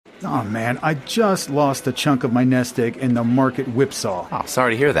Oh man, I just lost a chunk of my nest egg in the market whipsaw. Oh,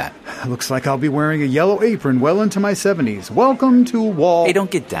 sorry to hear that. Looks like I'll be wearing a yellow apron well into my 70s. Welcome to Wall... Hey,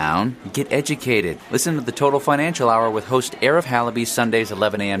 don't get down. Get educated. Listen to the Total Financial Hour with host Arif Halaby, Sundays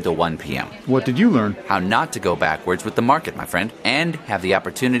 11 a.m. to 1 p.m. What did you learn? How not to go backwards with the market, my friend, and have the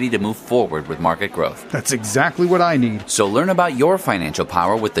opportunity to move forward with market growth. That's exactly what I need. So learn about your financial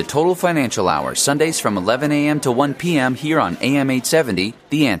power with the Total Financial Hour, Sundays from 11 a.m. to 1 p.m. here on AM 870,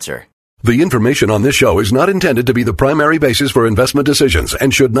 The Answer. The information on this show is not intended to be the primary basis for investment decisions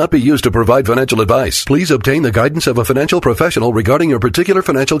and should not be used to provide financial advice. Please obtain the guidance of a financial professional regarding your particular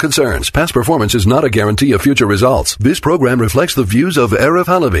financial concerns. Past performance is not a guarantee of future results. This program reflects the views of Arif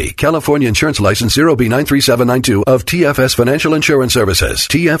Halaby, California Insurance License 0B93792 of TFS Financial Insurance Services.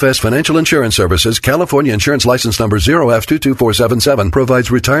 TFS Financial Insurance Services, California Insurance License Number 0F22477, provides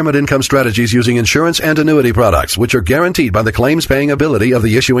retirement income strategies using insurance and annuity products, which are guaranteed by the claims-paying ability of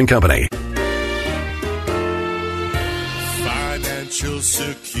the issuing company. Financial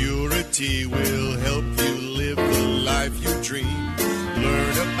security will help you live the life you dream.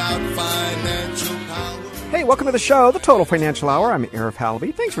 Learn about financial power. Hey, welcome to the show, the Total Financial Hour. I'm Arif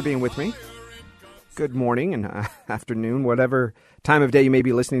Halaby. Thanks for being with me. Good morning and afternoon, whatever time of day you may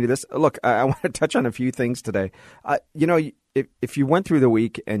be listening to this. Look, I want to touch on a few things today. If you went through the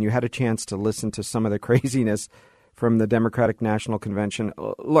week and you had a chance to listen to some of the craziness from the Democratic National Convention,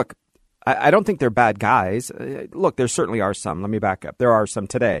 look, I don't think they're bad guys. Look, there certainly are some. Let me back up. There are some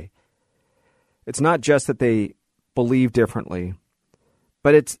today. It's not just that they believe differently,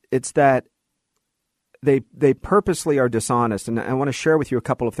 but it's that they purposely are dishonest. And I want to share with you a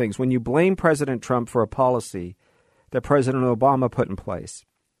couple of things. When you blame President Trump for a policy that President Obama put in place,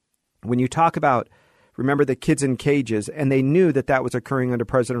 when you talk about, remember the kids in cages, and they knew that that was occurring under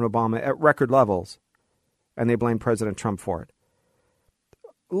President Obama at record levels, and they blame President Trump for it.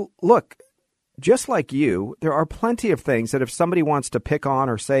 Look, just like you, there are plenty of things that if somebody wants to pick on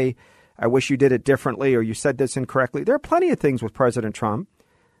or say, I wish you did it differently or you said this incorrectly, there are plenty of things with President Trump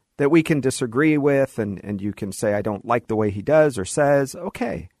that we can disagree with and you can say, I don't like the way he does or says,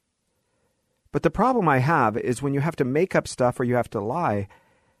 okay. But the problem I have is when you have to make up stuff or you have to lie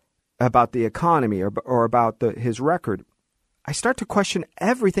about the economy or about his record, I start to question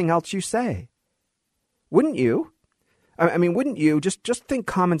everything else you say. Wouldn't you? I mean, wouldn't you just think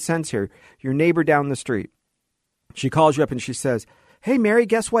common sense here? Your neighbor down the street, she calls you up and she says, hey, Mary,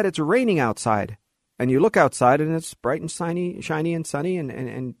 guess what? It's raining outside. And you look outside and it's bright and shiny and sunny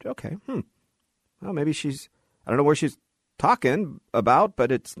and okay, well, maybe I don't know where she's talking about,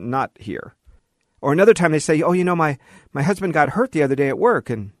 but it's not here. Or another time they say, oh, my husband got hurt the other day at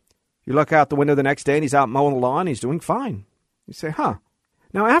work. And you look out the window the next day and he's out mowing the lawn. He's doing fine. You say, huh.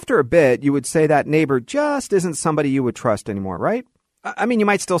 Now, after a bit, you would say that neighbor just isn't somebody you would trust anymore, right? I mean, you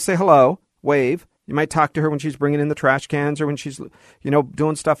might still say hello, wave. You might talk to her when she's bringing in the trash cans or when she's,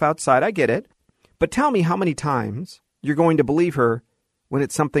 doing stuff outside. I get it. But tell me how many times you're going to believe her when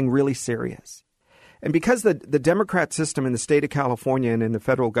it's something really serious. And because the Democrat system in the state of California and in the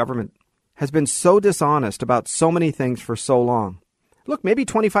federal government has been so dishonest about so many things for so long. Look, maybe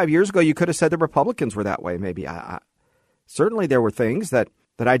 25 years ago, you could have said the Republicans were that way. Maybe certainly there were things that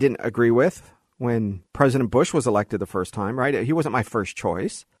I didn't agree with when President Bush was elected the first time, right? He wasn't my first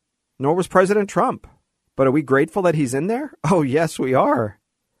choice, nor was President Trump. But are we grateful that he's in there? Oh, yes, we are.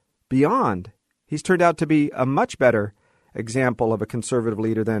 Beyond. He's turned out to be a much better example of a conservative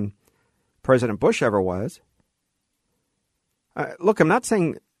leader than President Bush ever was. Look, I'm not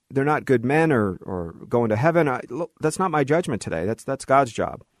saying they're not good men or going to heaven. Look, that's not my judgment today. That's God's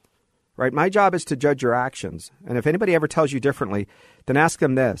job. Right? My job is to judge your actions. And if anybody ever tells you differently, then ask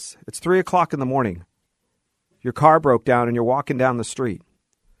them this. It's 3 o'clock in the morning. Your car broke down and you're walking down the street.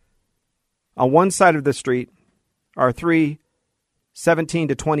 On one side of the street are 3 17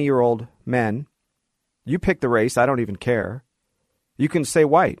 to 20-year-old men. You pick the race. I don't even care. You can say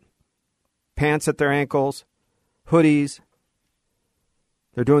white. Pants at their ankles, hoodies.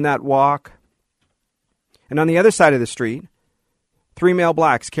 They're doing that walk. And on the other side of the street, 3 male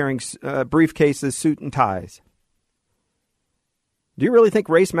blacks carrying briefcases, suit, and ties. Do you really think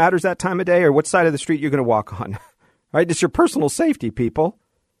race matters that time of day, or what side of the street you're going to walk on? Right? It's your personal safety, people.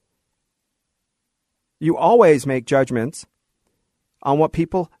 You always make judgments on what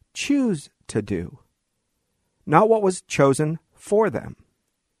people choose to do, not what was chosen for them.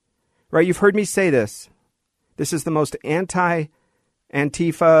 Right? You've heard me say this. This is the most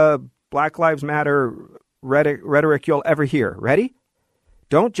anti-Antifa, Black Lives Matter rhetoric you'll ever hear. Ready?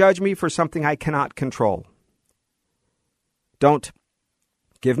 Don't judge me for something I cannot control. Don't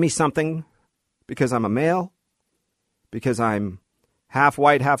give me something because I'm a male, because I half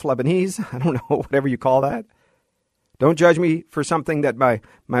white, half Lebanese. I don't know, whatever you call that. Don't judge me for something that my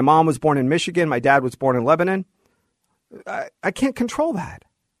mom was born in Michigan, my dad was born in Lebanon. I can't control that.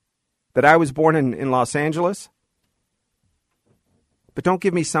 That I was born in Los Angeles. But don't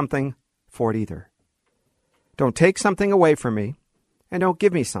give me something for it either. Don't take something away from me, and don't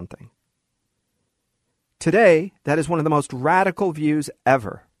give me something. Today, that is one of the most radical views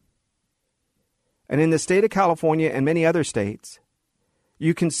ever. And in the state of California and many other states,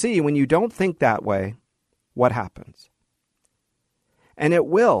 you can see when you don't think that way, what happens. And it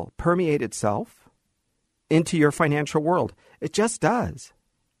will permeate itself into your financial world. It just does.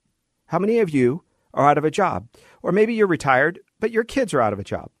 How many of you are out of a job? Or maybe you're retired, but your kids are out of a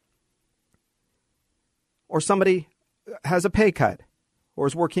job. Or somebody has a pay cut or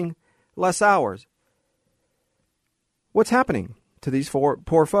is working less hours. What's happening to these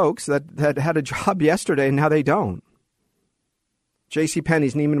poor folks that had a job yesterday and now they don't?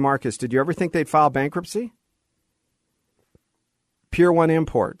 JCPenney's, Neiman Marcus, did you ever think they'd file bankruptcy? Pier 1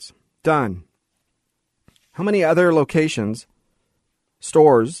 Imports, done. How many other locations,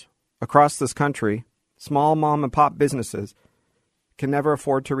 stores across this country, small mom and pop businesses, can never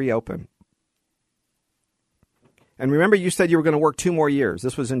afford to reopen? And remember, you said you were going to work 2 more years.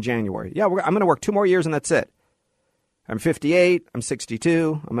 This was in January. Yeah, I'm going to work 2 more years and that's it. I'm 58. I'm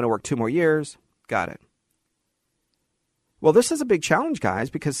 62. I'm going to work 2 more years. Got it. Well, this is a big challenge, guys,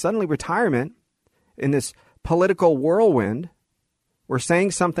 because suddenly retirement in this political whirlwind, we're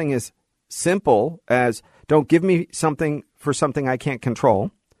saying something as simple as don't give me something for something I can't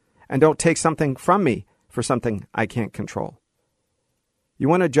control, and don't take something from me for something I can't control. You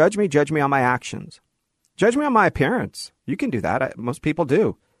want to judge me? Judge me on my actions. Judge me on my appearance. You can do that. Most people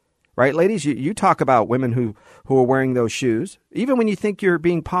do. Right, ladies? You talk about women who are wearing those shoes, even when you think you're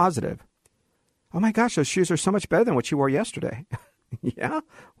being positive. Oh, my gosh, those shoes are so much better than what you wore yesterday. Yeah?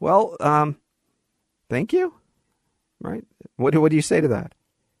 Well, thank you. Right? What do you say to that?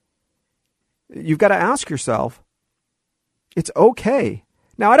 You've got to ask yourself, it's okay.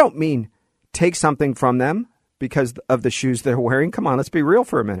 Now, I don't mean take something from them because of the shoes they're wearing. Come on, let's be real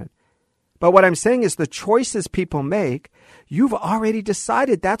for a minute. But what I'm saying is the choices people make, you've already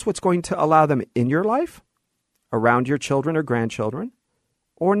decided that's what's going to allow them in your life, around your children or grandchildren,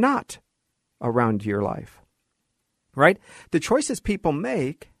 or not around your life, right? The choices people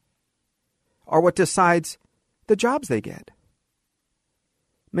make are what decides the jobs they get.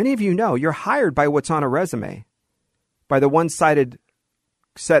 Many of you know you're hired by what's on a resume, by the one-sided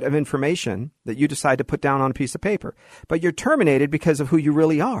set of information that you decide to put down on a piece of paper. But you're terminated because of who you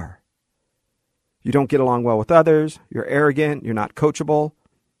really are. You don't get along well with others. You're arrogant. You're not coachable.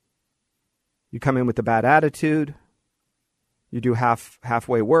 You come in with a bad attitude. You do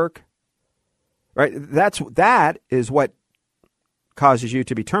halfway work. Right? That is what causes you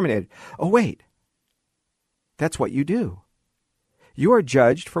to be terminated. Oh, wait. That's what you do. You are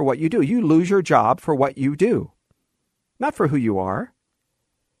judged for what you do. You lose your job for what you do, not for who you are.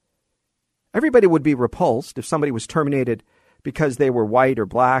 Everybody would be repulsed if somebody was terminated because they were white or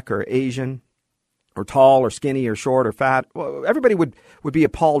black or Asian or tall or skinny or short or fat. Well, everybody would be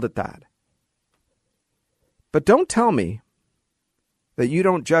appalled at that. But don't tell me that you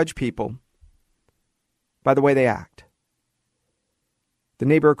don't judge people by the way they act. The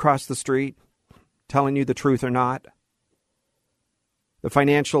neighbor across the street telling you the truth or not. The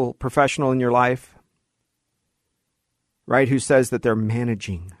financial professional in your life, right, who says that I'm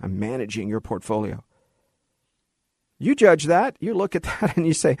managing your portfolio. You judge that, you look at that and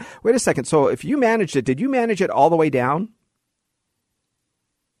you say, wait a second, so if you managed it, did you manage it all the way down?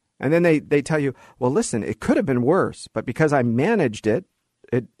 And then they tell you, well, listen, it could have been worse, but because I managed it,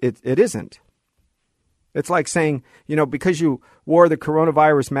 it isn't. It's like saying, because you wore the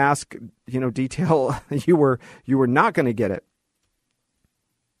coronavirus mask, detail, you were not going to get it.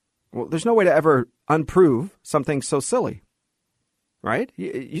 Well, there's no way to ever unprove something so silly, right?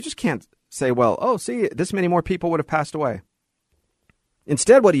 You just can't say, well, oh, see, this many more people would have passed away.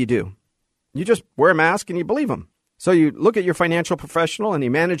 Instead, what do? You just wear a mask and you believe them. So you look at your financial professional and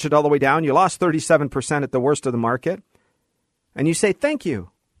you managed it all the way down. You lost 37% at the worst of the market. And you say, thank you.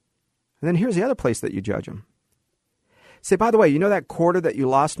 And then here's the other place that you judge them. Say, by the way, that quarter that you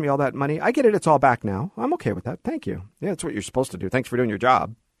lost me all that money? I get it. It's all back now. I'm okay with that. Thank you. Yeah, that's what you're supposed to do. Thanks for doing your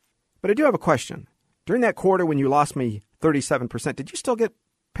job. But I do have a question. During that quarter when you lost me 37%, did you still get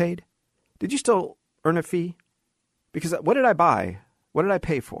paid? Did you still earn a fee? Because what did I buy? What did I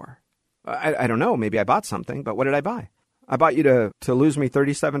pay for? I don't know. Maybe I bought something, but what did I buy? I bought you to lose me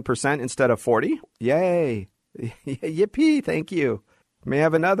 37% instead of 40. Yay. Yippee. Thank you. May I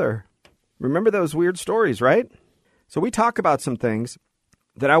have another. Remember those weird stories, right? So we talk about some things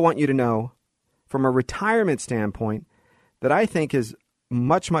that I want you to know from a retirement standpoint that I think is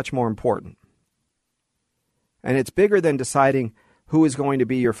much, much more important. And it's bigger than deciding who is going to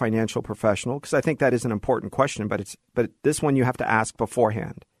be your financial professional, because I think that is an important question, but this one you have to ask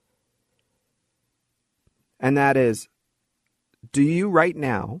beforehand. And that is, do you right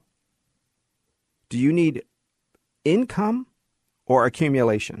now, do you need income or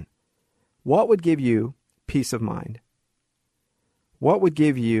accumulation? What would give you peace of mind? What would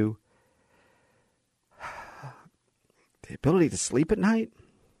give you the ability to sleep at night?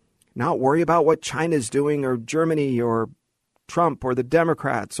 Not worry about what China's doing or Germany or Trump or the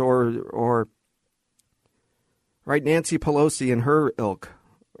Democrats or right, Nancy Pelosi and her ilk,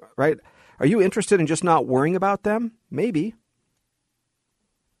 right? Are you interested in just not worrying about them? Maybe.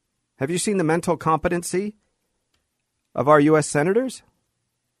 Have you seen the mental competency of our U.S. senators?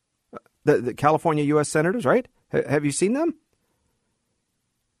 The California U.S. senators, right? Have you seen them?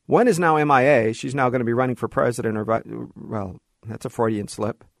 One is now MIA. She's now going to be running for president. Well, that's a Freudian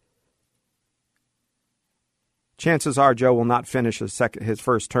slip. Chances are Joe will not finish his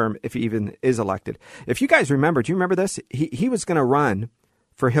first term if he even is elected. If you guys remember, do you remember this? He was going to run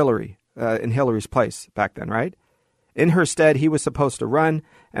for Hillary in Hillary's place back then, right? In her stead, he was supposed to run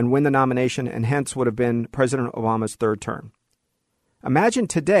and win the nomination, and hence would have been President Obama's third term. Imagine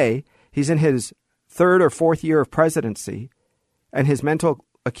today he's in his third or fourth year of presidency, and his mental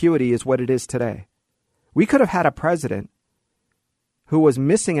acuity is what it is today. We could have had a president who was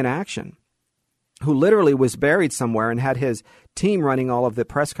missing in action, who literally was buried somewhere and had his team running all of the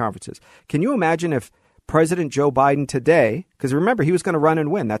press conferences. Can you imagine if President Joe Biden today, because remember, he was going to run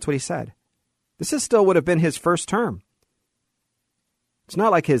and win. That's what he said. This still would have been his first term. It's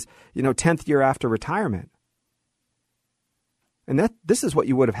not like his, 10th year after retirement. And this is what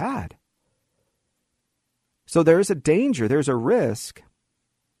you would have had. So there is a danger, there's a risk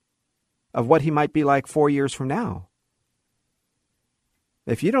of what he might be like 4 years from now.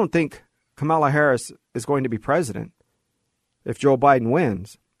 If you don't think Kamala Harris is going to be president, if Joe Biden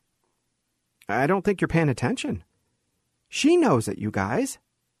wins, I don't think you're paying attention. She knows it, you guys.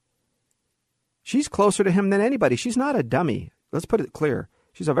 She's closer to him than anybody. She's not a dummy. Let's put it clear.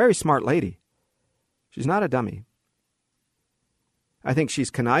 She's a very smart lady. She's not a dummy. I think she's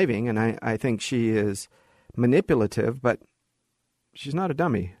conniving, and I think she is manipulative, but she's not a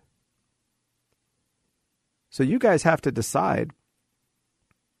dummy. So you guys have to decide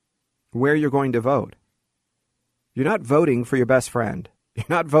where you're going to vote. You're not voting for your best friend. You're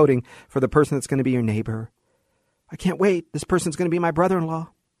not voting for the person that's going to be your neighbor. I can't wait. This person's going to be my brother-in-law.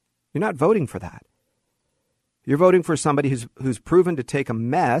 You're not voting for that. You're voting for somebody who's proven to take a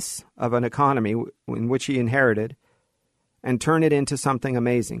mess of an economy in which he inherited and turn it into something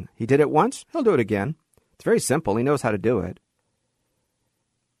amazing. He did it once, he'll do it again. It's very simple. He knows how to do it.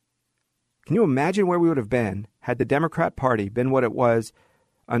 Can you imagine where we would have been had the Democrat Party been what it was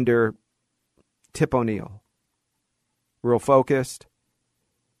under Tip O'Neill? Real focused,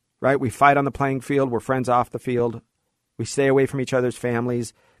 right? We fight on the playing field. We're friends off the field. We stay away from each other's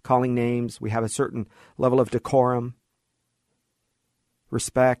families, calling names. We have a certain level of decorum,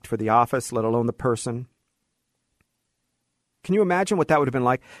 respect for the office, let alone the person. Can you imagine what that would have been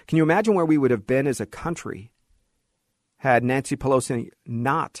like? Can you imagine where we would have been as a country had Nancy Pelosi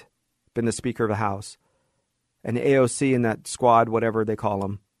not been the Speaker of the House and AOC and that squad, whatever they call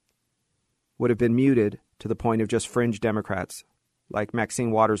them, would have been muted to the point of just fringe Democrats, like Maxine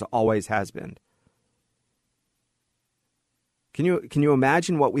Waters always has been? Can you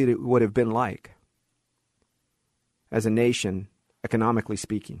imagine what we would have been like as a nation, economically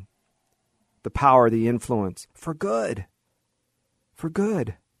speaking? The power, the influence, for good. For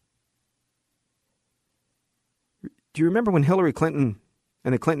good. Do you remember when Hillary Clinton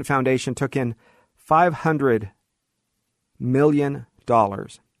and the Clinton Foundation took in $500 million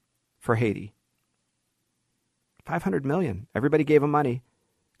for Haiti? $500 million. Everybody gave them money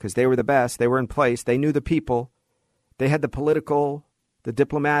because they were the best. They were in place. They knew the people. They had the political, the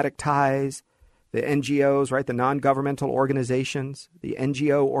diplomatic ties, the NGOs, right? The non-governmental organizations, the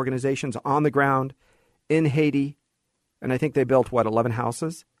NGO organizations on the ground in Haiti. And I think they built, 11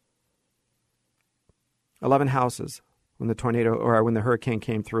 houses? 11 houses when the hurricane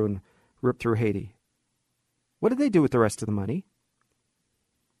came through and ripped through Haiti. What did they do with the rest of the money?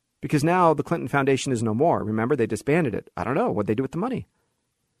 Because now the Clinton Foundation is no more. Remember, they disbanded it. I don't know. What did they do with the money?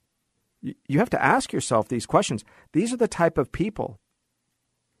 You have to ask yourself these questions. These are the type of people.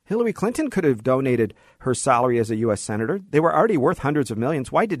 Hillary Clinton could have donated her salary as a U.S. senator. They were already worth hundreds of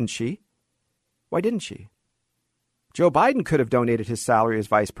millions. Why didn't she? Why didn't she? Joe Biden could have donated his salary as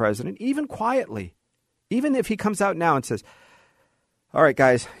vice president, even quietly. Even if he comes out now and says, All right,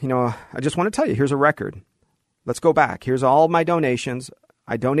 guys, I just want to tell you, here's a record. Let's go back. Here's all my donations.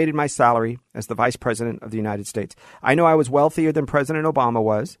 I donated my salary as the Vice President of the United States. I know I was wealthier than President Obama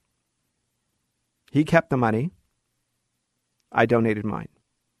was. He kept the money. I donated mine.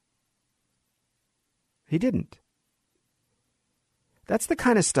 He didn't. That's the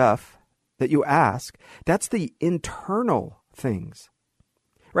kind of stuff that you ask. That's the internal things.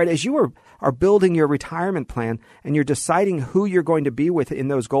 Right? As you are building your retirement plan and you're deciding who you're going to be with in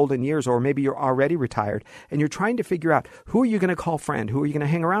those golden years, or maybe you're already retired and you're trying to figure out who are you going to call friend? Who are you going to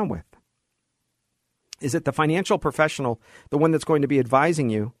hang around with? Is it the financial professional, the one that's going to be advising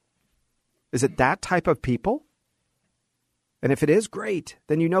you? Is it that type of people? And if it is, great.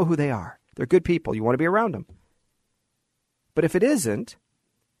 Then you know who they are. They're good people. You want to be around them. But if it isn't,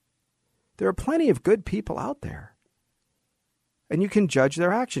 there are plenty of good people out there. And you can judge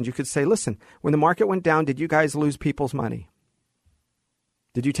their actions. You could say, listen, when the market went down, did you guys lose people's money?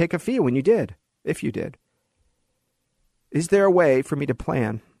 Did you take a fee when you did? If you did. Is there a way for me to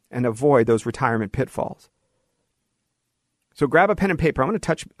plan and avoid those retirement pitfalls? So grab a pen and paper. I'm going to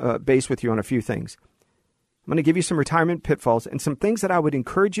touch base with you on a few things. I'm going to give you some retirement pitfalls and some things that I would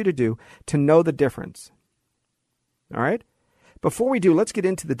encourage you to do to know the difference. All right? Before we do, let's get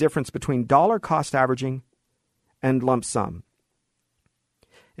into the difference between dollar cost averaging and lump sum.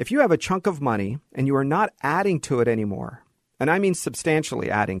 If you have a chunk of money and you are not adding to it anymore, and I mean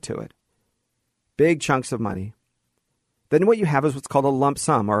substantially adding to it, big chunks of money, then what you have is what's called a lump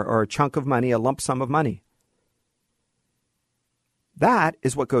sum, or a chunk of money, a lump sum of money. That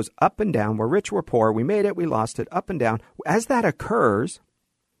is what goes up and down. We're rich, we're poor, we made it, we lost it, up and down. As that occurs,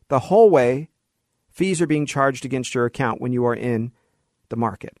 the whole way, fees are being charged against your account when you are in the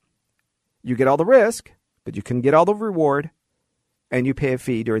market. You get all the risk, but you can get all the reward, and you pay a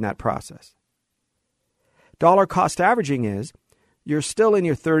fee during that process. Dollar cost averaging is you're still in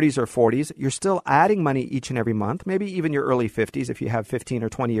your 30s or 40s. You're still adding money each and every month, maybe even your early 50s if you have 15 or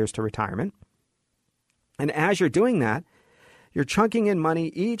 20 years to retirement. And as you're doing that, you're chunking in money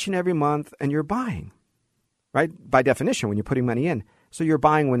each and every month and you're buying, right? By definition, when you're putting money in. So you're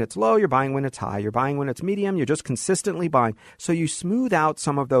buying when it's low, you're buying when it's high, you're buying when it's medium, you're just consistently buying. So you smooth out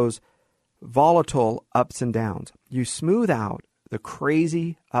some of those volatile ups and downs. You smooth out the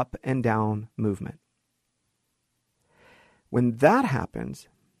crazy up and down movement. When that happens,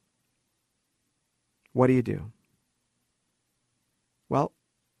 what do? Well,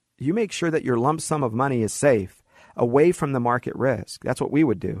 you make sure that your lump sum of money is safe, away from the market risk. That's what we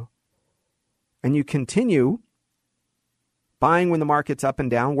would do. And you continue buying when the market's up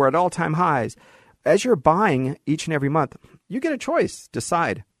and down. We're at all-time highs. As you're buying each and every month, you get a choice.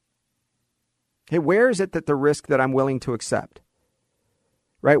 Decide. Hey, where is it that the risk that I'm willing to accept?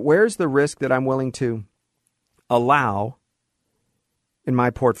 Right? Where's the risk that I'm willing to allow in my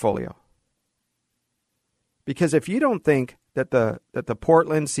portfolio? Because if you don't think that the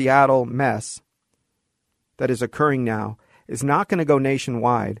Portland, Seattle mess that is occurring now is not going to go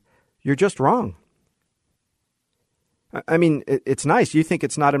nationwide, you're just wrong. I mean, it's nice. You think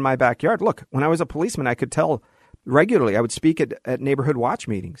it's not in my backyard. Look, when I was a policeman, I could tell regularly. I would speak at neighborhood watch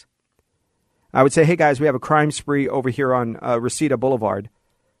meetings. I would say, hey, guys, we have a crime spree over here on Reseda Boulevard,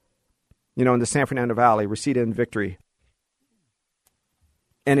 in the San Fernando Valley, Reseda and Victory.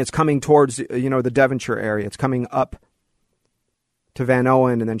 And it's coming towards, the Devonshire area. It's coming up to Van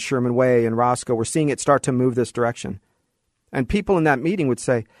Owen and then Sherman Way and Roscoe. We're seeing it start to move this direction. And people in that meeting would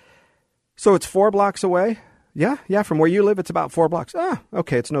say, so it's 4 blocks away? Yeah, from where you live, it's about 4 blocks. Ah,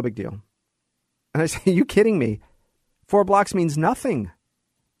 okay, it's no big deal. And I say, are you kidding me? 4 blocks means nothing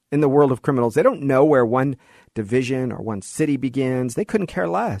in the world of criminals. They don't know where one division or one city begins. They couldn't care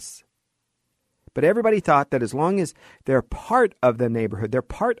less. But everybody thought that as long as they're part of the neighborhood, they're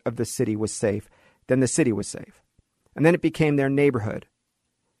part of the city was safe, then the city was safe. And then it became their neighborhood.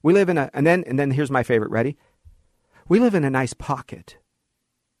 We live in and then here's my favorite, ready? We live in a nice pocket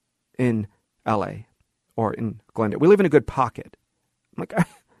in LA or in Glendale. We live in a good pocket. I'm like,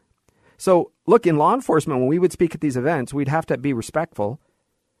 so look, in law enforcement, when we would speak at these events, we'd have to be respectful.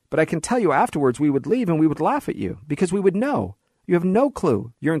 But I can tell you afterwards, we would leave and we would laugh at you because we would know. You have no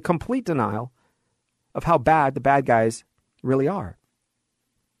clue. You're in complete denial of how bad the bad guys really are.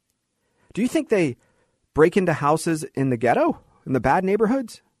 Do you think they break into houses in the ghetto, in the bad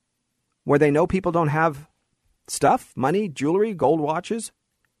neighborhoods, where they know people don't have stuff, money, jewelry, gold watches?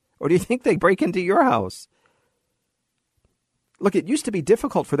 Or do you think they break into your house? Look, it used to be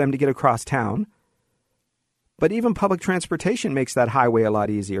difficult for them to get across town, but even public transportation makes that highway a lot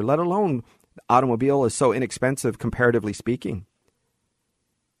easier, let alone the automobile is so inexpensive, comparatively speaking.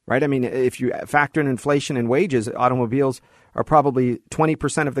 right? I mean, if you factor in inflation and wages, automobiles are probably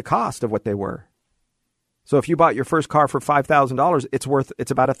 20% of the cost of what they were. So if you bought your first car for $5,000,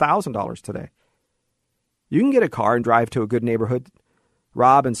 it's about $1,000 today. You can get a car and drive to a good neighborhood,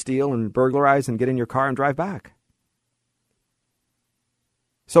 rob and steal and burglarize and get in your car and drive back.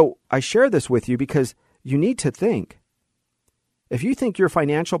 So I share this with you because you need to think. If you think your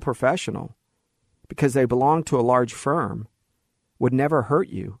financial professional, because they belong to a large firm, would never hurt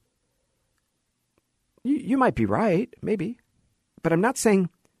you, you might be right, maybe. But I'm not saying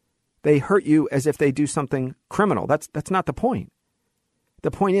they hurt you as if they do something criminal. That's not the point.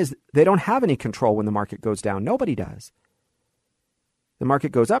 The point is they don't have any control when the market goes down. Nobody does. The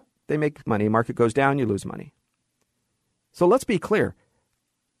market goes up, they make money. Market goes down, you lose money. So let's be clear.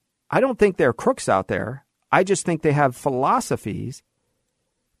 I don't think they're crooks out there. I just think they have philosophies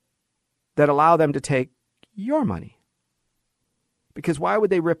that allow them to take your money. Because why would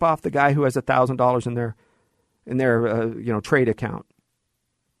they rip off the guy who has $1,000 in their trade account?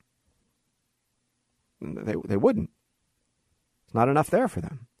 They wouldn't. It's not enough there for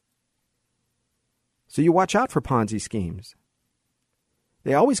them. So you watch out for Ponzi schemes.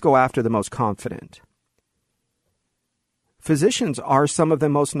 They always go after the most confident. Physicians are some of the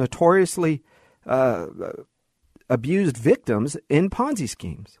most notoriously abused victims in Ponzi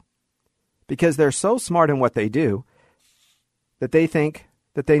schemes because they're so smart in what they do that they think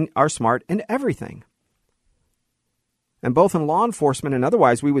that they are smart in everything. And both in law enforcement and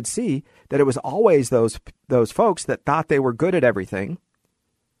otherwise, we would see that it was always those folks that thought they were good at everything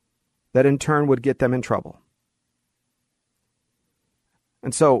that in turn would get them in trouble.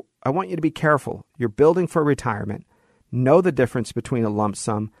 And so I want you to be careful. You're building for retirement. Know the difference between a lump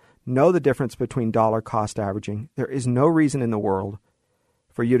sum. Know the difference between dollar cost averaging. There is no reason in the world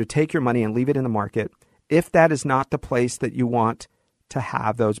for you to take your money and leave it in the market if that is not the place that you want to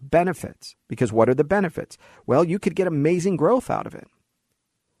have those benefits. Because what are the benefits? Well, you could get amazing growth out of it.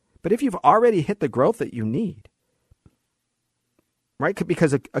 But if you've already hit the growth that you need, right?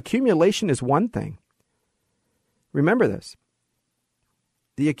 Because accumulation is one thing. Remember this.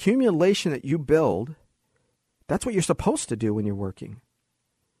 The accumulation that you build, that's what you're supposed to do when you're working.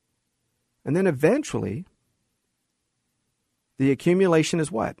 And then eventually, the accumulation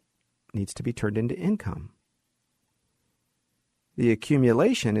is what? Needs to be turned into income. The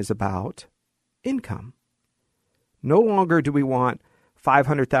accumulation is about income. No longer do we want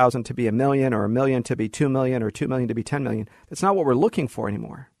 500,000 to be $1 million or $1 million to be 2 million or 2 million to be 10 million. That's not what we're looking for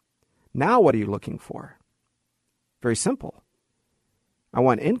anymore. Now what are you looking for? Very simple. I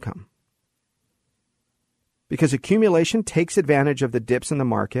want income. Because accumulation takes advantage of the dips in the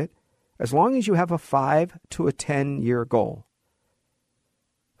market as long as you have a 5 to a 10-year goal.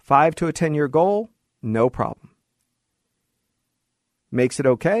 5 to a 10-year goal, no problem. Makes it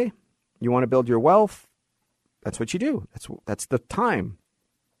okay. You want to build your wealth. That's what you do. That's the time.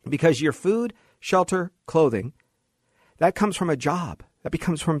 Because your food, shelter, clothing, that comes from a job. That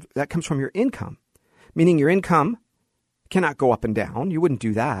comes from your income. Meaning your income cannot go up and down. You wouldn't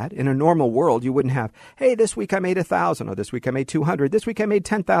do that. In a normal world, you wouldn't have, hey, this week I made 1,000, or this week I made 200, this week I made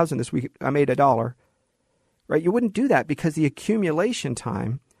 10,000, this week I made $1. Right? You wouldn't do that because the accumulation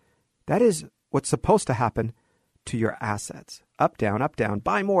time, that is what's supposed to happen to your assets. Up, down,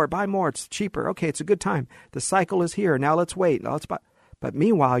 buy more, it's cheaper. Okay, it's a good time. The cycle is here. Now let's wait. Now let's buy. But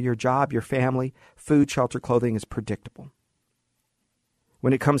meanwhile, your job, your family, food, shelter, clothing is predictable.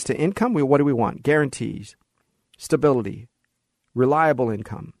 When it comes to income, what do we want? Guarantees, stability, reliable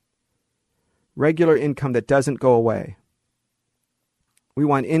income, regular income that doesn't go away. We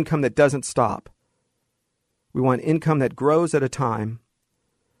want income that doesn't stop. We want income that grows at a time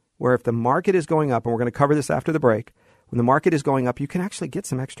where if the market is going up, and we're going to cover this after the break, when the market is going up, you can actually get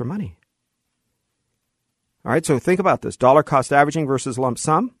some extra money. All right, so think about this. Dollar cost averaging versus lump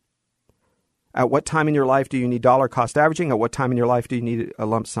sum. At what time in your life do you need dollar cost averaging? At what time in your life do you need a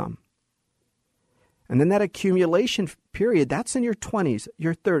lump sum? And then that accumulation period, that's in your 20s,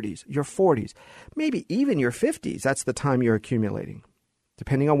 your 30s, your 40s, maybe even your 50s. That's the time you're accumulating,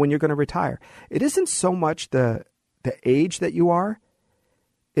 depending on when you're going to retire. It isn't so much the age that you are.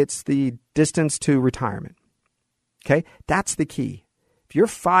 It's the distance to retirement. Okay? That's the key. If you're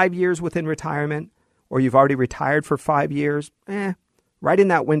 5 years within retirement, or you've already retired for 5 years, right in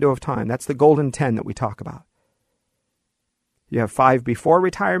that window of time. That's the golden 10 that we talk about. You have 5 before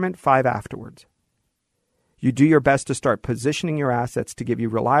retirement, 5 afterwards. You do your best to start positioning your assets to give you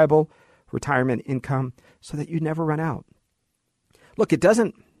reliable retirement income so that you never run out. Look, it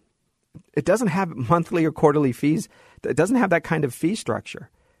doesn't have monthly or quarterly fees. It doesn't have that kind of fee structure.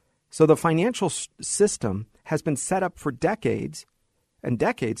 So the financial system has been set up for decades and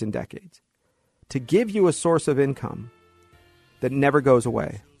decades to give you a source of income that never goes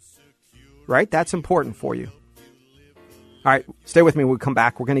away. Right? That's important for you. All right, stay with me. When we come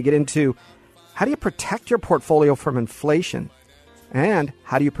back, we're going to get into how do you protect your portfolio from inflation and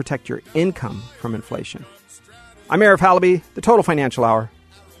how do you protect your income from inflation. I'm Arif Halaby, the Total Financial Hour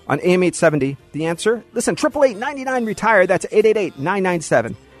on AM 870. The Answer? Listen, 888-99-RETIRE. That's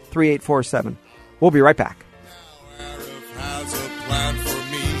 888-997-3847. We'll be right back. Arif has a plan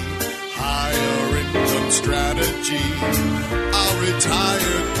for me. Higher income strategy. I'll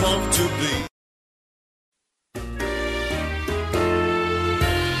retire comfortably.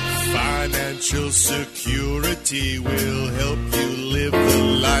 Financial security will help you live the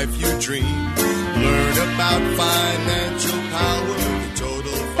life you dream. Learn about financial power.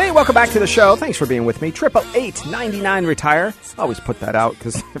 Hey, welcome back to the show. Thanks for being with me. 888-99-RETIRE. I always put that out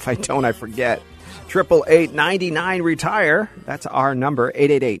because if I don't, I forget. 888-99-RETIRE. That's our number,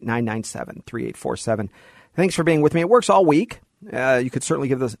 888-997-3847. Thanks for being with me. It works all week. You could certainly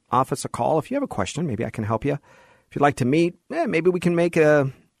give the office a call if you have a question. Maybe I can help you. If you'd like to meet, maybe we can make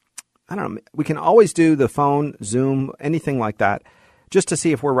we can always do the phone, Zoom, anything like that, just to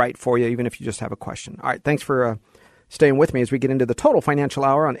see if we're right for you, even if you just have a question. All right, thanks for staying with me as we get into the Total Financial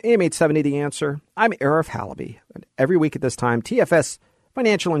Hour on AM 870 The Answer. I'm Arif Halaby. And every week at this time, TFS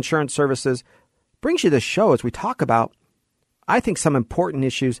Financial Insurance Services brings you this show as we talk about, I think, some important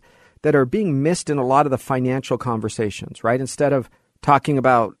issues that are being missed in a lot of the financial conversations, right? Instead of talking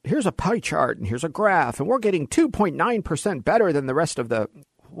about, here's a pie chart and here's a graph, and we're getting 2.9% better than the rest of the...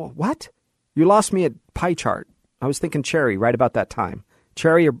 What? You lost me at pie chart. I was thinking cherry right about that time.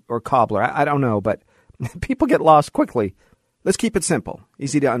 Cherry or cobbler. I don't know, but people get lost quickly. Let's keep it simple,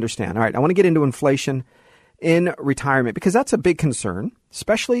 easy to understand. All right, I want to get into inflation in retirement because that's a big concern,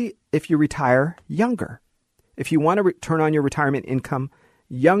 especially if you retire younger. If you want to turn on your retirement income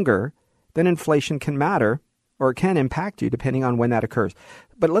younger, then inflation can matter or it can impact you depending on when that occurs.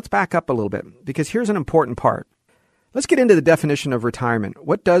 But let's back up a little bit because here's an important part. Let's get into the definition of retirement.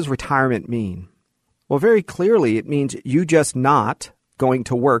 What does retirement mean? Well, very clearly, it means you just not going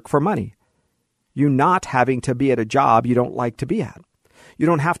to work for money. You not having to be at a job you don't like to be at. You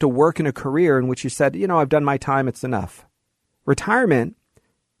don't have to work in a career in which you said, I've done my time, it's enough. Retirement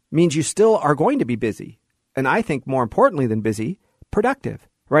means you still are going to be busy. And I think more importantly than busy, productive.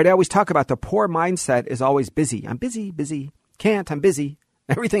 Right? I always talk about the poor mindset is always busy. I'm busy. I'm busy.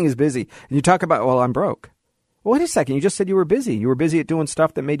 Everything is busy. And you talk about, I'm broke. Well, wait a second. You just said you were busy. You were busy at doing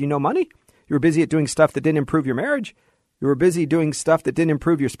stuff that made you no money. You were busy at doing stuff that didn't improve your marriage. You were busy doing stuff that didn't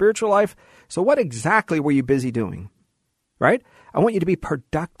improve your spiritual life. So what exactly were you busy doing? Right? I want you to be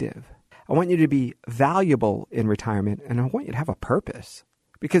productive. I want you to be valuable in retirement. And I want you to have a purpose.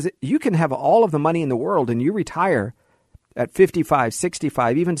 Because you can have all of the money in the world and you retire at 55,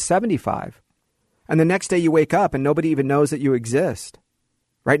 65, even 75. And the next day you wake up and nobody even knows that you exist.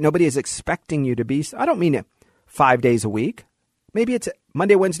 Right? Nobody is expecting you to be. I don't mean it 5 days a week. Maybe it's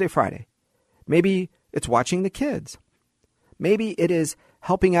Monday, Wednesday, Friday. Maybe it's watching the kids. Maybe it is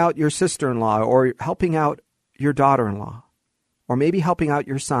helping out your sister-in-law or helping out your daughter-in-law or maybe helping out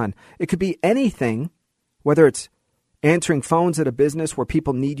your son. It could be anything, whether it's answering phones at a business where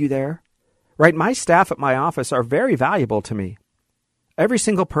people need you there. Right? My staff at my office are very valuable to me. Every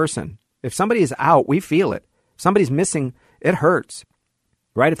single person. If somebody is out, we feel it. If somebody's missing, it hurts.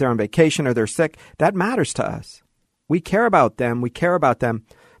 Right? If they're on vacation or they're sick, that matters to us. We care about them. We care about them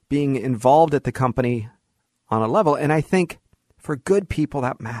being involved at the company on a level. And I think for good people,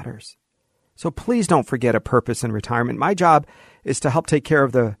 that matters. So please don't forget a purpose in retirement. My job is to help take care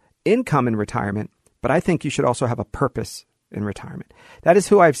of the income in retirement, but I think you should also have a purpose in retirement. That is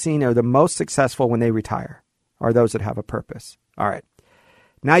who I've seen are the most successful when they retire, are those that have a purpose. All right.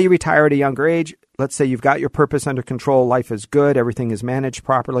 Now you retire at a younger age. Let's say you've got your purpose under control. Life is good. Everything is managed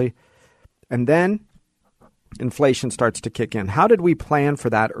properly. And then inflation starts to kick in. How did we plan for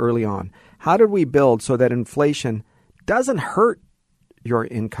that early on? How did we build so that inflation doesn't hurt your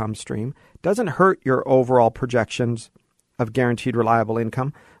income stream, doesn't hurt your overall projections of guaranteed reliable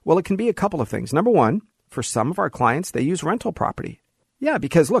income? Well, it can be a couple of things. Number one, for some of our clients, they use rental property. Yeah,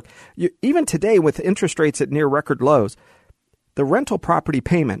 because look, even today with interest rates at near record lows, the rental property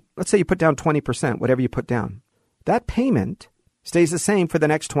payment, let's say you put down 20%, whatever you put down, that payment stays the same for the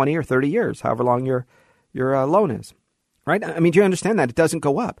next 20 or 30 years, however long your loan is, right? I mean, do you understand that? It doesn't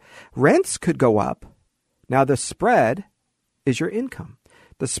go up. Rents could go up. Now, the spread is your income.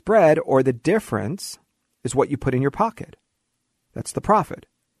 The spread or the difference is what you put in your pocket. That's the profit.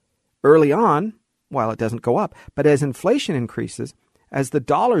 Early on, it doesn't go up. But as inflation increases, as the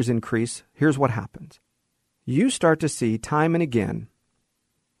dollars increase, here's what happens. You start to see time and again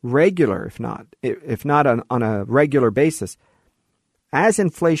regular, if not on a regular basis, as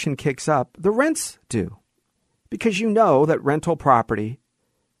inflation kicks up, the rents do. Because you know that rental property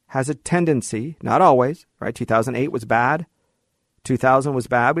has a tendency, not always, right? 2008 was bad. 2000 was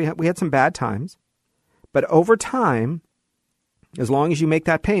bad. We had some bad times. But over time, as long as you make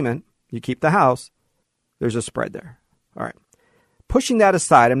that payment, you keep the house, there's a spread there. All right. Pushing that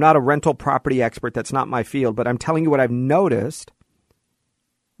aside, I'm not a rental property expert. That's not my field. But I'm telling you what I've noticed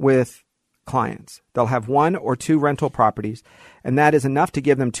with clients. They'll have one or two rental properties, and that is enough to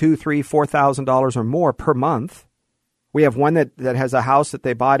give them $2,000, $3,000, $4,000 or more per month. We have one that has a house that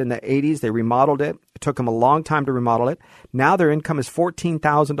they bought in the 80s. They remodeled it. It took them a long time to remodel it. Now their income is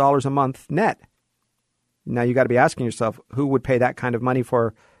 $14,000 a month net. Now you got to be asking yourself, who would pay that kind of money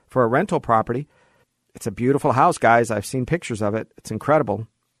for a rental property? It's a beautiful house, guys. I've seen pictures of it. It's incredible.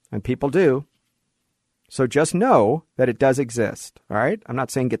 And people do. So just know that it does exist. All right. I'm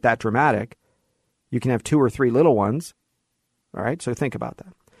not saying get that dramatic. You can have 2 or 3 little ones. All right. So think about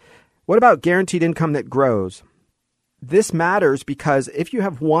that. What about guaranteed income that grows? This matters because if you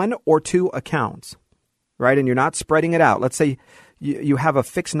have 1 or 2 accounts, right, and you're not spreading it out, let's say you have a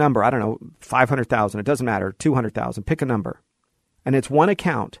fixed number, I don't know, 500,000, it doesn't matter, 200,000, pick a number, and it's one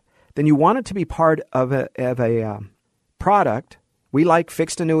account, then you want it to be part of a product. We like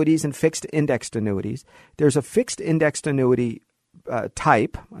fixed annuities and fixed indexed annuities. There's a fixed indexed annuity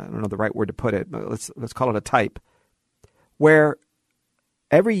type, I don't know the right word to put it, but let's call it a type, where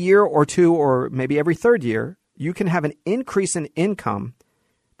every year or 2 or maybe every third year, you can have an increase in income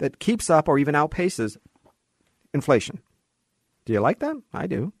that keeps up or even outpaces inflation. Do you like that? I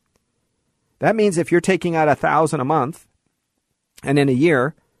do. That means if you're taking out $1,000 a month and in a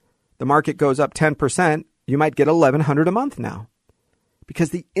year the market goes up 10%, you might get $1,100 a month now because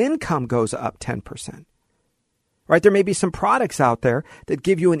the income goes up 10%. Right? There may be some products out there that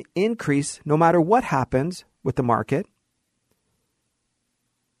give you an increase no matter what happens with the market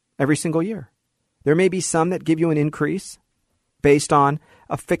every single year. There may be some that give you an increase based on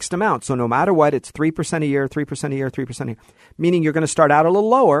a fixed amount. So no matter what, it's 3% a year, 3% a year, 3% a year, meaning you're going to start out a little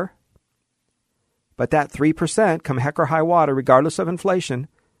lower, but that 3%, come heck or high water, regardless of inflation,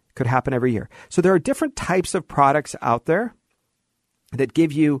 could happen every year. So there are different types of products out there that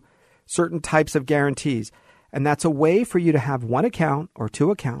give you certain types of guarantees. And that's a way for you to have one account or 2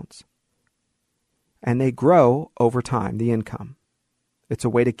 accounts, and they grow over time, the income. It's a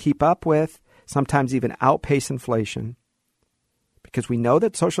way to keep up with, sometimes even outpace inflation, because we know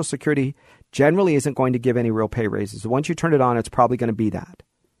that Social Security generally isn't going to give any real pay raises. Once you turn it on, it's probably going to be that.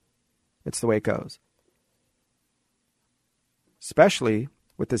 It's the way it goes. Especially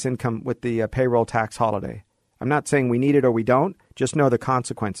with this income, with the payroll tax holiday. I'm not saying we need it or we don't. Just know the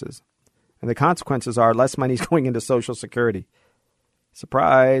consequences. And the consequences are less money is going into Social Security.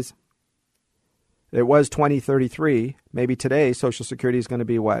 Surprise. It was 2033. Maybe today Social Security is going to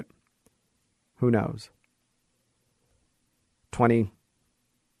be what? Who knows?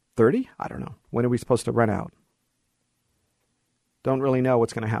 2030? I don't know. When are we supposed to run out? Don't really know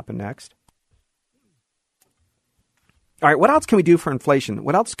what's going to happen next. All right, what else can we do for inflation?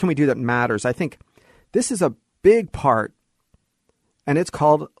 What else can we do that matters? I think this is a big part, and it's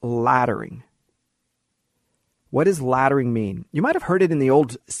called laddering. What does laddering mean? You might have heard it in the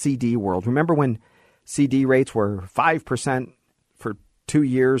old CD world. Remember when CD rates were 5% for 2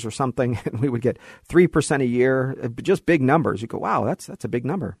 years or something, and we would get 3% a year, just big numbers. You go, wow, that's a big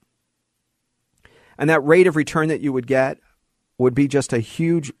number. And that rate of return that you would get would be just a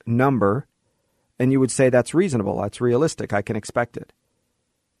huge number, and you would say that's reasonable, that's realistic, I can expect it.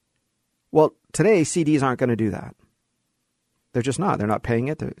 Well, today CDs aren't going to do that. They're just not. They're not paying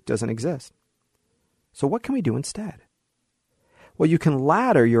it. It doesn't exist. So what can we do instead? Well, you can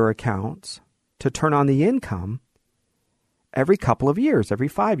ladder your accounts to turn on the income every couple of years, every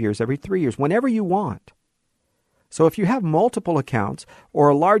 5 years, every 3 years, whenever you want. So if you have multiple accounts or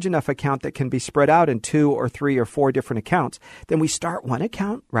a large enough account that can be spread out in 2 or 3 or 4 different accounts, then we start one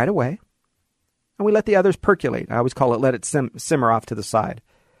account right away and we let the others percolate. I always call it let it simmer off to the side.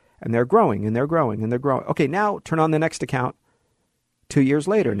 And they're growing and they're growing and they're growing. Okay, now turn on the next account 2 years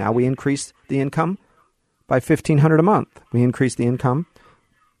later. Now we increase the income by $1,500 a month. We increase the income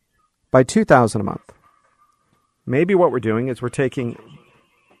by $2,000 a month. Maybe what we're doing is we're taking...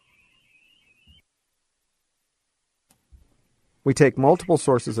 We take multiple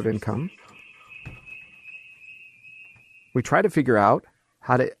sources of income. We try to figure out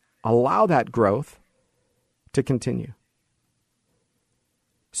how to allow that growth to continue.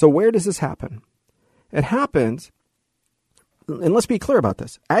 So where does this happen? It happens, and let's be clear about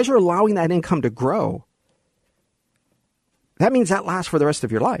this, as you're allowing that income to grow, that means that lasts for the rest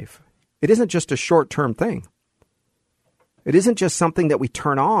of your life. It isn't just a short-term thing. It isn't just something that we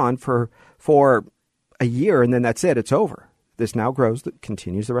turn on for a year and then that's it. It's over. This now grows, that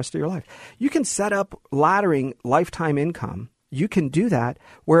continues the rest of your life. You can set up laddering lifetime income. You can do that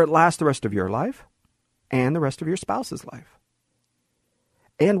where it lasts the rest of your life and the rest of your spouse's life.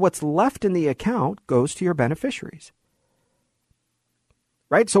 And what's left in the account goes to your beneficiaries.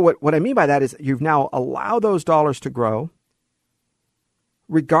 Right? So what I mean by that is you've now allowed those dollars to grow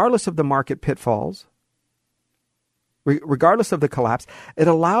regardless of the market pitfalls, regardless of the collapse. It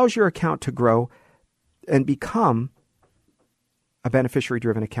allows your account to grow and become a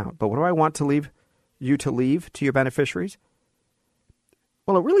beneficiary-driven account. But what do I want to leave to your beneficiaries?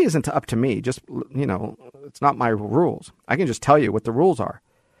 Well, it really isn't up to me. Just, it's not my rules. I can just tell you what the rules are.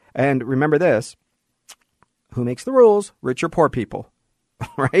 And remember this, who makes the rules? Rich or poor people,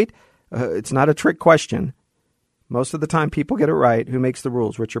 right? It's not a trick question. Most of the time people get it right. Who makes the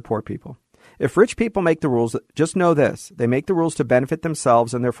rules? Rich or poor people. If rich people make the rules, just know this. They make the rules to benefit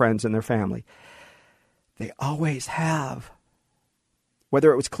themselves and their friends and their family. They always have.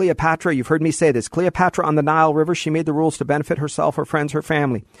 Whether it was Cleopatra, you've heard me say this, Cleopatra on the Nile River, she made the rules to benefit herself, her friends, her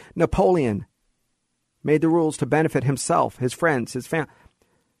family. Napoleon made the rules to benefit himself, his friends, his family.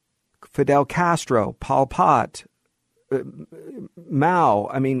 Fidel Castro, Pol Pot, Mao.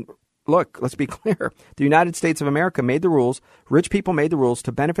 I mean, look, let's be clear. The United States of America made the rules. Rich people made the rules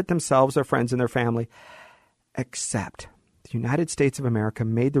to benefit themselves, their friends, and their family. Except the United States of America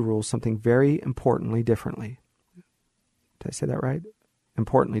made the rules something very importantly differently. Did I say that right?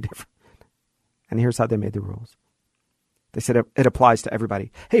 Importantly different. And here's how they made the rules. They said it applies to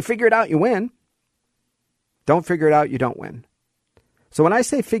everybody. Hey, figure it out, you win. Don't figure it out, you don't win. So when I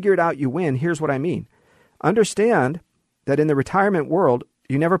say figure it out, you win, here's what I mean. Understand that in the retirement world,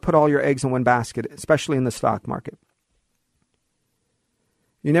 you never put all your eggs in one basket, especially in the stock market.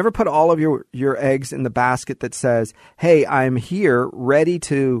 You never put all of your eggs in the basket that says, hey, I'm here ready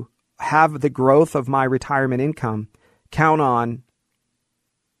to have the growth of my retirement income. Count on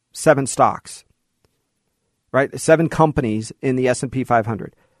 7 stocks, right? 7 companies in the S&P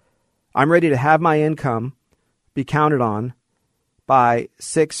 500. I'm ready to have my income be counted on by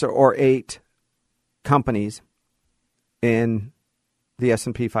 6 or 8 companies in the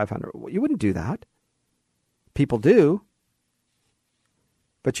S&P 500. You wouldn't do that. People do,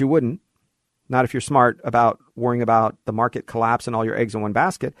 but you wouldn't. Not if you're smart about worrying about the market collapse and all your eggs in one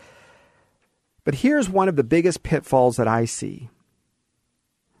basket. But here's one of the biggest pitfalls that I see.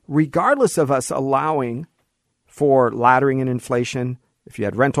 Regardless of us allowing for laddering and inflation, if you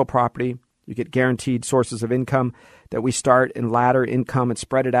had rental property, you get guaranteed sources of income that we start and ladder income and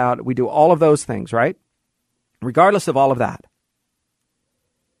spread it out. We do all of those things, right? Regardless of all of that,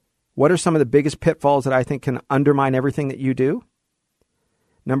 what are some of the biggest pitfalls that I think can undermine everything that you do?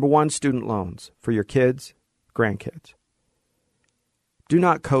 Number 1, student loans for your kids, grandkids. Do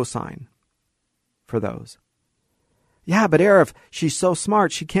not co-sign for those. Yeah, but Arif, she's so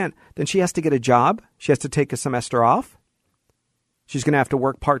smart, she can't. Then she has to get a job. She has to take a semester off. She's going to have to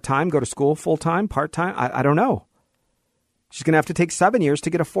work part-time, go to school full-time, part-time. I don't know. She's going to have to take 7 years to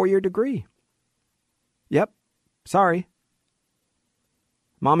get a 4-year degree. Yep. Sorry.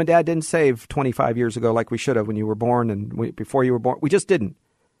 Mom and Dad didn't save 25 years ago like we should have when you were born and before you were born. We just didn't.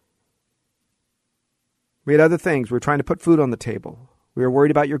 We had other things. We were trying to put food on the table. We were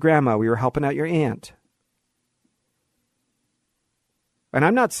worried about your grandma. We were helping out your aunt. And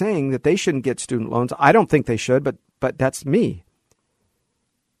I'm not saying that they shouldn't get student loans. I don't think they should, but that's me.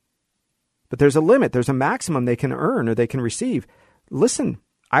 But there's a limit. There's a maximum they can earn or they can receive. Listen,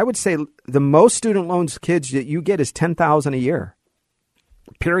 I would say the most student loans kids that you get is $10,000 a year.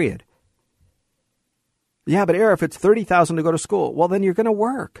 Period. Yeah, but Arif, it's $30,000 to go to school. Well, then you're going to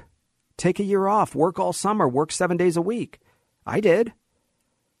work. Take a year off. Work all summer. Work 7 days a week. I did.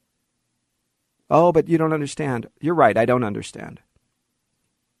 Oh, but you don't understand. You're right. I don't understand.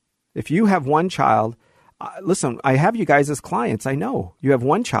 If you have one child, listen, I have you guys as clients. I know you have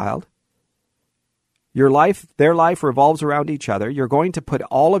one child. Your life, their life revolves around each other. You're going to put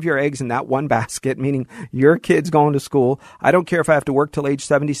all of your eggs in that one basket, meaning your kid's going to school. I don't care if I have to work till age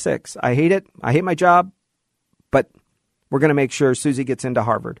 76. I hate it. I hate my job, but we're going to make sure Susie gets into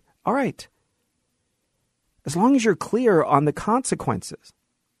Harvard. All right. As long as you're clear on the consequences,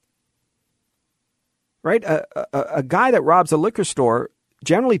 right? A guy that robs a liquor store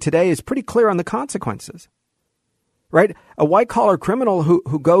generally today is pretty clear on the consequences. Right? A white-collar criminal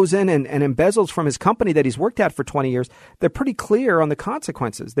who goes in and embezzles from his company that he's worked at for 20 years, they're pretty clear on the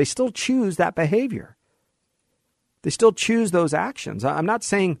consequences. They still choose that behavior. They still choose those actions. I'm not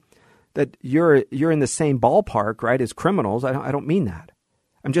saying that you're in the same ballpark, right, as criminals. I don't mean that.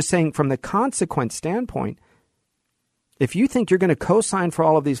 I'm just saying from the consequence standpoint, if you think you're going to co-sign for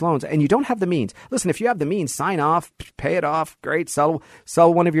all of these loans and you don't have the means, listen, if you have the means, sign off, pay it off, great, sell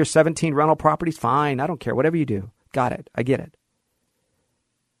one of your 17 rental properties, fine, I don't care, whatever you do. Got it, I get it.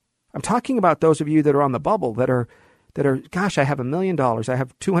 I'm talking about those of you that are on the bubble that are, gosh, I have $1 million, I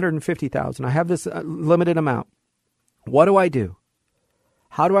have $250,000, I have this limited amount. What do I do?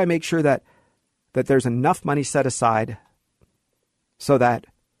 How do I make sure that there's enough money set aside so that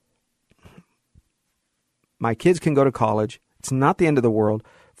my kids can go to college? It's not the end of the world.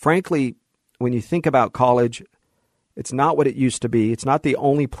 Frankly, when you think about college, it's not what it used to be. It's not the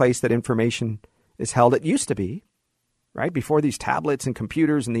only place that information is held. It used to be, right? Before these tablets and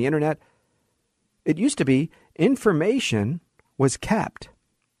computers and the internet, it used to be information was kept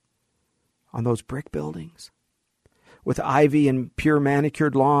on those brick buildings with ivy and pure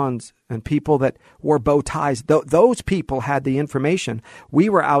manicured lawns and people that wore bow ties. Those people had the information. We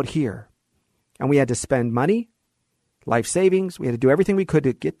were out here. And we had to spend money, life savings. We had to do everything we could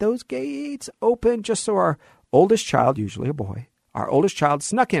to get those gates open just so our oldest child, usually a boy, our oldest child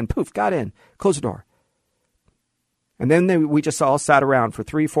snuck in, poof, got in, closed the door. And then we just all sat around for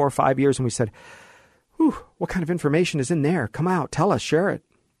 3, 4, 5 years and we said, whew, what kind of information is in there? Come out, tell us, share it.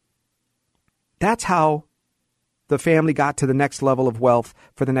 That's how the family got to the next level of wealth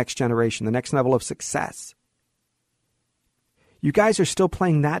for the next generation, the next level of success. You guys are still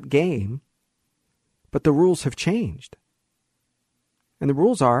playing that game. But the rules have changed. And the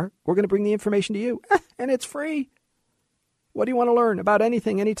rules are, we're going to bring the information to you, and it's free. What do you want to learn about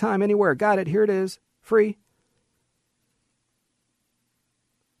anything, anytime, anywhere? Got it. Here it is. Free.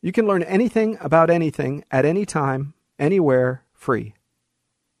 You can learn anything about anything at any time, anywhere, free.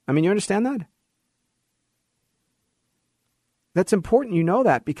 I mean, you understand that? That's important you know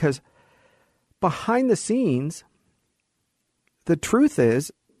that because behind the scenes, the truth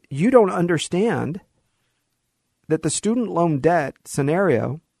is you don't understand that the student loan debt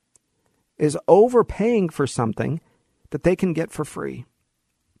scenario is overpaying for something that they can get for free.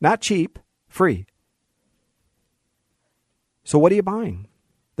 Not cheap, free. So what are you buying?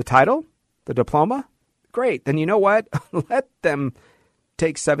 The title? The diploma? Great. Then you know what? Let them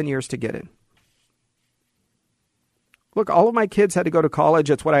take 7 years to get it. Look, all of my kids had to go to college.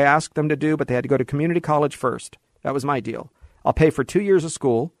 That's what I asked them to do, but they had to go to community college first. That was my deal. I'll pay for 2 years of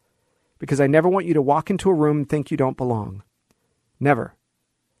school because I never want you to walk into a room and think you don't belong. Never.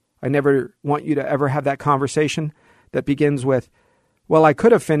 I never want you to ever have that conversation that begins with, well, I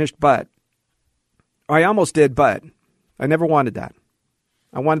could have finished, but. Or I almost did, but. I never wanted that.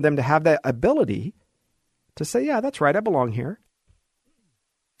 I wanted them to have that ability to say, yeah, that's right, I belong here.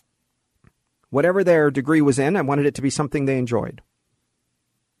 Whatever their degree was in, I wanted it to be something they enjoyed.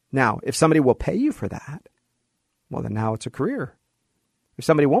 Now, if somebody will pay you for that, well, then now it's a career. If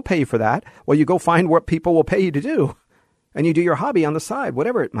somebody won't pay you for that, well, you go find what people will pay you to do, and you do your hobby on the side,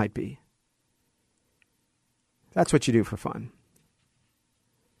 whatever it might be. That's what you do for fun.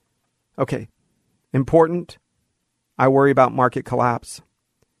 Okay, important. I worry about market collapse.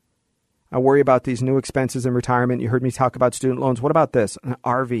 I worry about these new expenses in retirement. You heard me talk about student loans. What about this? An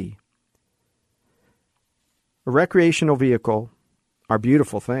RV. A recreational vehicle are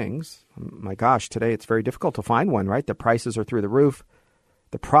beautiful things. My gosh, today it's very difficult to find one, right? The prices are through the roof.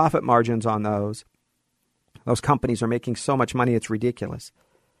 The profit margins on those companies are making so much money, it's ridiculous.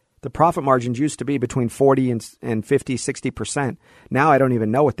 The profit margins used to be between 40 and 50, 60%. Now I don't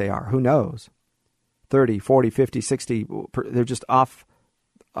even know what they are. Who knows? 30, 40, 50, 60. They're just off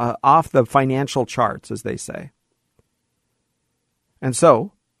the financial charts, as they say. And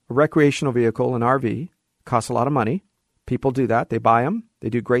so a recreational vehicle, an RV, costs a lot of money. People do that. They buy them. They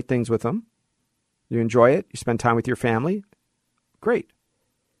do great things with them. You enjoy it. You spend time with your family. Great.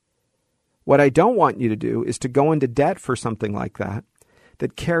 What I don't want you to do is to go into debt for something like that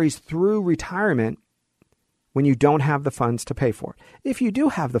carries through retirement when you don't have the funds to pay for it. If you do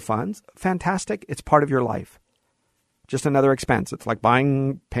have the funds, fantastic. It's part of your life. Just another expense. It's like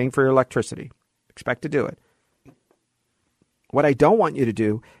paying for your electricity. Expect to do it. What I don't want you to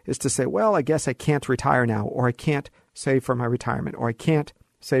do is to say, well, I guess I can't retire now, or I can't save for my retirement, or I can't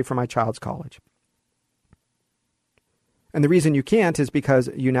save for my child's college. And the reason you can't is because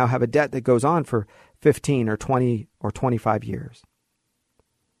you now have a debt that goes on for 15 or 20 or 25 years.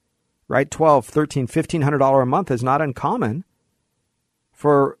 Right? $1,200, $1,300, $1,500 a month is not uncommon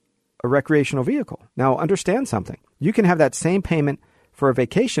for a recreational vehicle. Now, understand something. You can have that same payment for a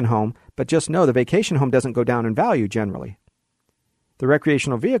vacation home, but just know the vacation home doesn't go down in value generally. The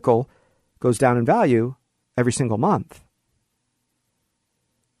recreational vehicle goes down in value every single month.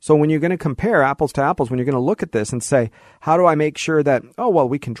 So when you're going to compare apples to apples, when you're going to look at this and say, how do I make sure that,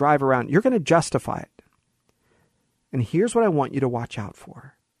 we can drive around, you're going to justify it. And here's what I want you to watch out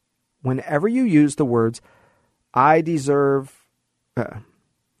for. Whenever you use the words, I deserve,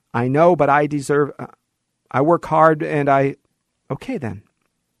 I know, but I deserve, I work hard and okay then,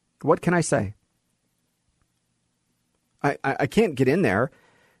 what can I say? I can't get in there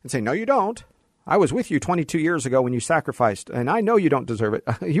and say, no, you don't. I was with you 22 years ago when you sacrificed, and I know you don't deserve it.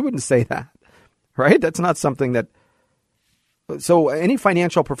 You wouldn't say that, right? That's not something that... So any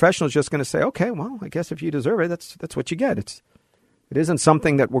financial professional is just going to say, okay, well, I guess if you deserve it, that's what you get. It isn't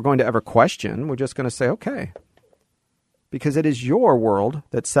something that we're going to ever question. We're just going to say, okay. Because it is your world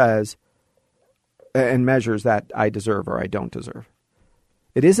that says and measures that I deserve or I don't deserve.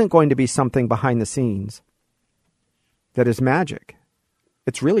 It isn't going to be something behind the scenes that is magic.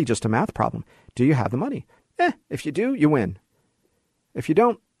 It's really just a math problem. Do you have the money? If you do, you win. If you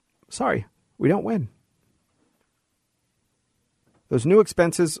don't, sorry, we don't win. Those new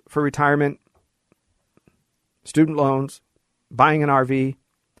expenses for retirement, student loans, buying an RV,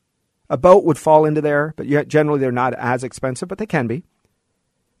 a boat would fall into there, but yet generally they're not as expensive, but they can be.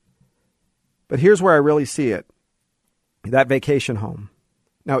 But here's where I really see it. That vacation home.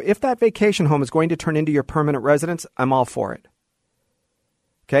 Now, if that vacation home is going to turn into your permanent residence, I'm all for it.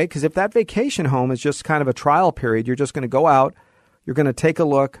 Okay, because if that vacation home is just kind of a trial period, you're just going to go out, you're going to take a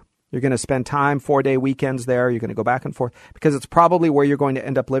look, you're going to spend time, 4-day weekends there, you're going to go back and forth, because it's probably where you're going to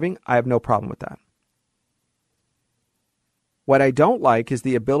end up living, I have no problem with that. What I don't like is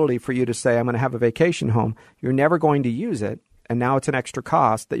the ability for you to say, I'm going to have a vacation home, you're never going to use it, and now it's an extra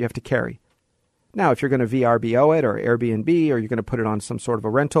cost that you have to carry. Now, if you're going to VRBO it or Airbnb, or you're going to put it on some sort of a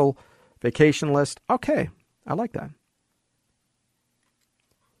rental vacation list, okay, I like that.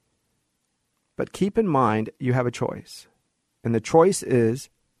 But keep in mind, you have a choice. And the choice is,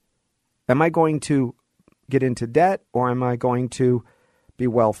 am I going to get into debt or am I going to be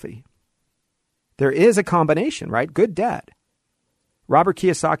wealthy? There is a combination, right? Good debt. Robert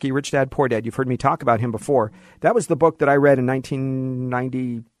Kiyosaki, Rich Dad, Poor Dad, you've heard me talk about him before. That was the book that I read in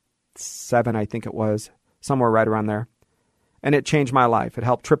 1997, I think it was, somewhere right around there. And it changed my life. It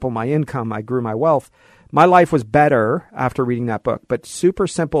helped triple my income. I grew my wealth. My life was better after reading that book. But super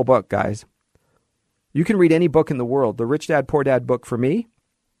simple book, guys. You can read any book in the world. The Rich Dad, Poor Dad book for me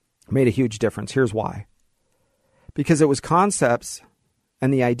made a huge difference. Here's why. Because it was concepts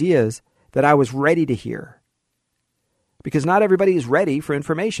and the ideas that I was ready to hear. Because not everybody is ready for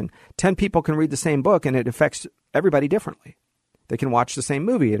information. 10 people can read the same book and it affects everybody differently. They can watch the same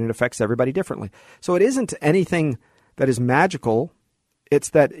movie and it affects everybody differently. So it isn't anything that is magical.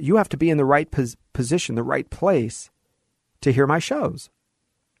 It's that you have to be in the right position, the right place to hear my shows.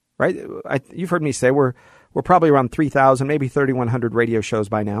 Right? You've heard me say we're probably around 3,000, maybe 3,100 radio shows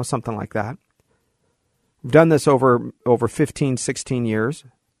by now, something like that. We've done this over 15, 16 years.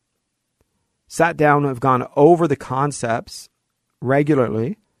 Sat down and have gone over the concepts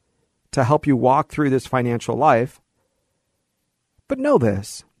regularly to help you walk through this financial life. But know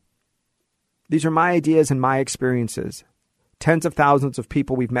this. These are my ideas and my experiences. Tens of thousands of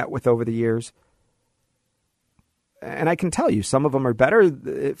people we've met with over the years. And I can tell you, some of them are better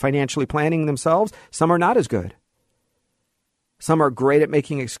financially planning themselves. Some are not as good. Some are great at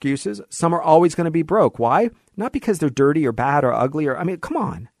making excuses. Some are always going to be broke. Why? Not because they're dirty or bad or ugly or, come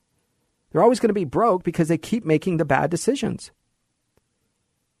on. They're always going to be broke because they keep making the bad decisions.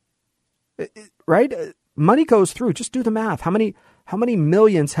 Right? Money goes through. Just do the math. How many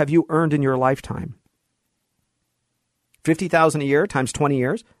millions have you earned in your lifetime? 50,000 a year times 20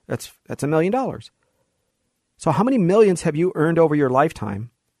 years. That's $1 million. So how many millions have you earned over your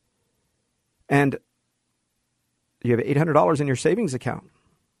lifetime? And you have $800 in your savings account.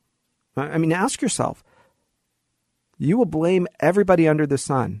 Ask yourself. You will blame everybody under the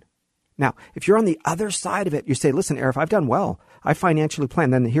sun. Now, if you're on the other side of it, you say, listen, Arif, I've done well. I financially plan.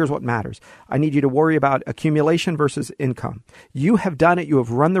 Then here's what matters. I need you to worry about accumulation versus income. You have done it. You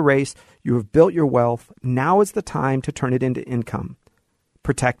have run the race. You have built your wealth. Now is the time to turn it into income.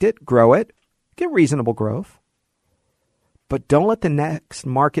 Protect it, grow it, get reasonable growth. But don't let the next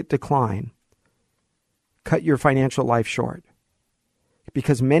market decline cut your financial life short.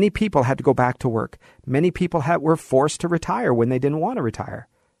 Because many people had to go back to work. Many people were forced to retire when they didn't want to retire.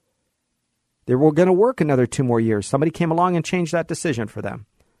 They were going to work another 2 more years. Somebody came along and changed that decision for them.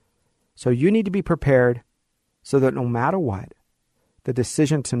 So you need to be prepared so that no matter what, the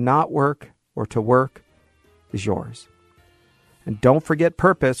decision to not work or to work is yours. And don't forget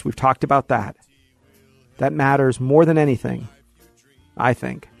purpose. We've talked about that. That matters more than anything, I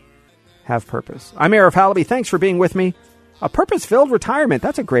think. Have purpose. I'm Arif Halaby. Thanks for being with me. A purpose-filled retirement.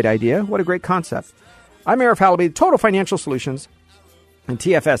 That's a great idea. What a great concept. I'm Arif Halaby, Total Financial Solutions and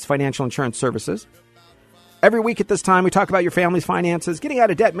TFS Financial Insurance Services. Every week at this time, we talk about your family's finances, getting out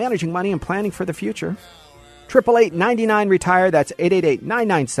of debt, managing money, and planning for the future. 888-99-RETIRE. That's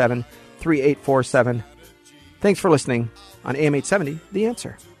 888-997-3847. Thanks for listening on AM 870, The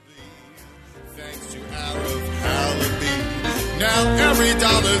Answer. Thanks to Arif Halaby. Now every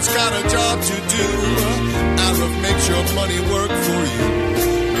dollar's got a job to do. Arif makes your money